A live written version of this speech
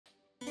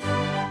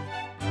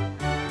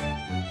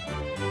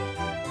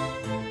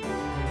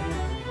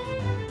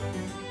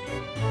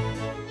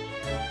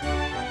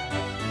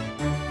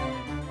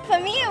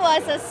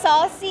was a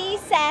saucy,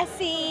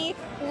 sassy,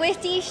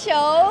 witty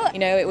show. You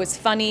know, it was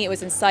funny, it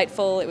was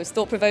insightful, it was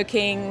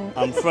thought-provoking.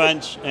 I'm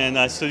French and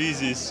I studied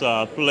this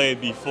play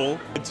before.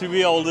 To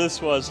me, all this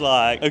was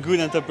like a good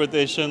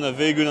interpretation, a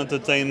very good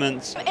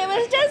entertainment. It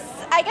was just,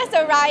 I guess,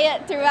 a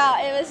riot throughout.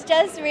 It was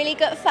just really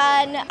good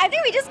fun. I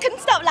think we just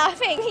couldn't stop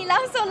laughing. He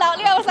laughed so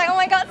loudly, I was like, oh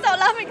my god, stop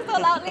laughing so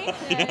loudly.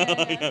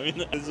 I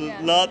mean, there's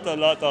a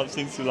lot of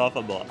things to laugh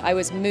about. I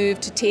was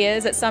moved to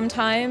tears at some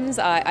times.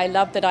 I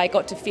loved that I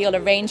got to feel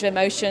a range of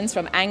emotions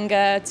from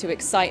anger to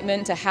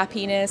excitement to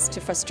happiness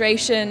to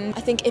frustration.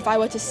 I think if I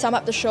were to sum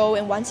up the show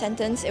in one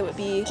sentence, it would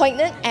be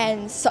poignant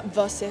and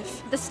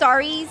subversive. The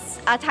stories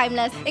are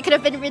timeless. It could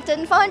have been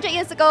written 400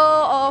 years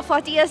ago or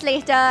 40 years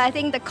later. I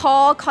think the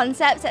core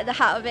concepts at the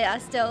heart of it are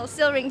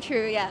still ring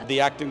true, yeah.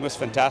 The acting was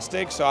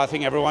fantastic, so I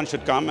think everyone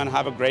should come and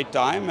have a great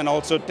time and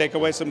also take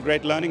away some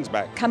great learnings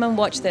back. Come and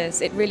watch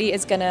this. It really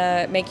is going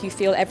to make you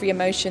feel every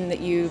emotion that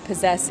you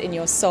possess in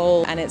your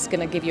soul, and it's going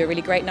to give you a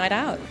really great night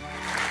out.